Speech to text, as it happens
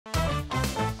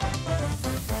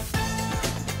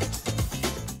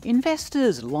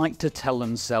Investors like to tell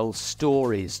themselves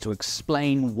stories to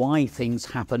explain why things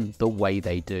happen the way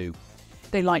they do.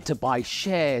 They like to buy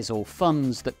shares or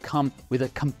funds that come with a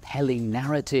compelling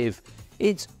narrative.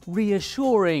 It's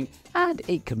reassuring and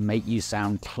it can make you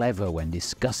sound clever when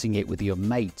discussing it with your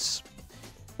mates.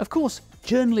 Of course,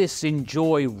 journalists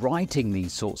enjoy writing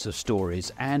these sorts of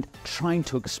stories and trying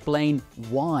to explain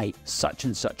why such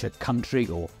and such a country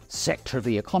or sector of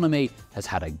the economy has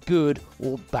had a good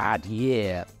or bad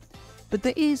year. But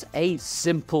there is a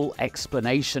simple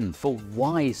explanation for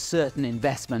why certain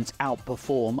investments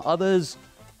outperform others: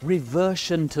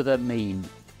 reversion to the mean.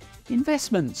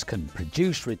 Investments can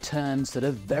produce returns that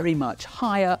are very much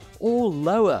higher or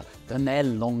lower than their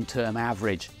long-term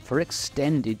average for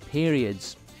extended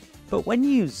periods. But when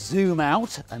you zoom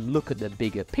out and look at the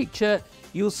bigger picture,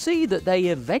 you'll see that they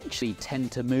eventually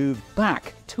tend to move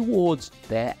back towards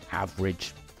their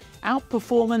average.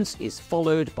 Outperformance is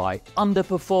followed by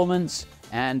underperformance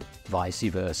and vice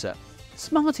versa.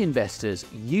 Smart investors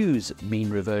use mean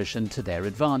reversion to their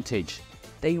advantage.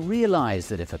 They realize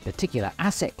that if a particular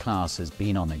asset class has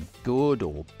been on a good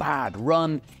or bad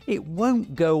run, it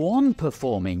won't go on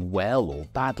performing well or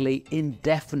badly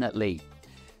indefinitely.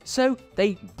 So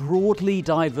they broadly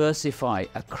diversify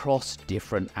across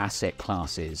different asset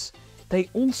classes. They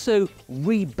also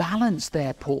rebalance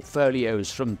their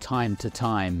portfolios from time to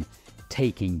time,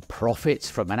 taking profits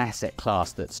from an asset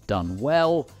class that's done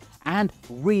well and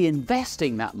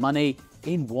reinvesting that money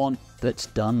in one that's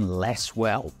done less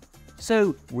well.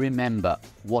 So remember,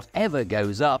 whatever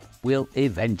goes up will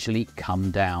eventually come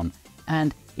down,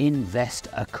 and invest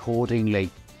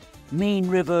accordingly. Mean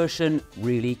reversion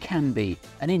really can be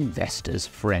an investor's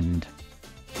friend.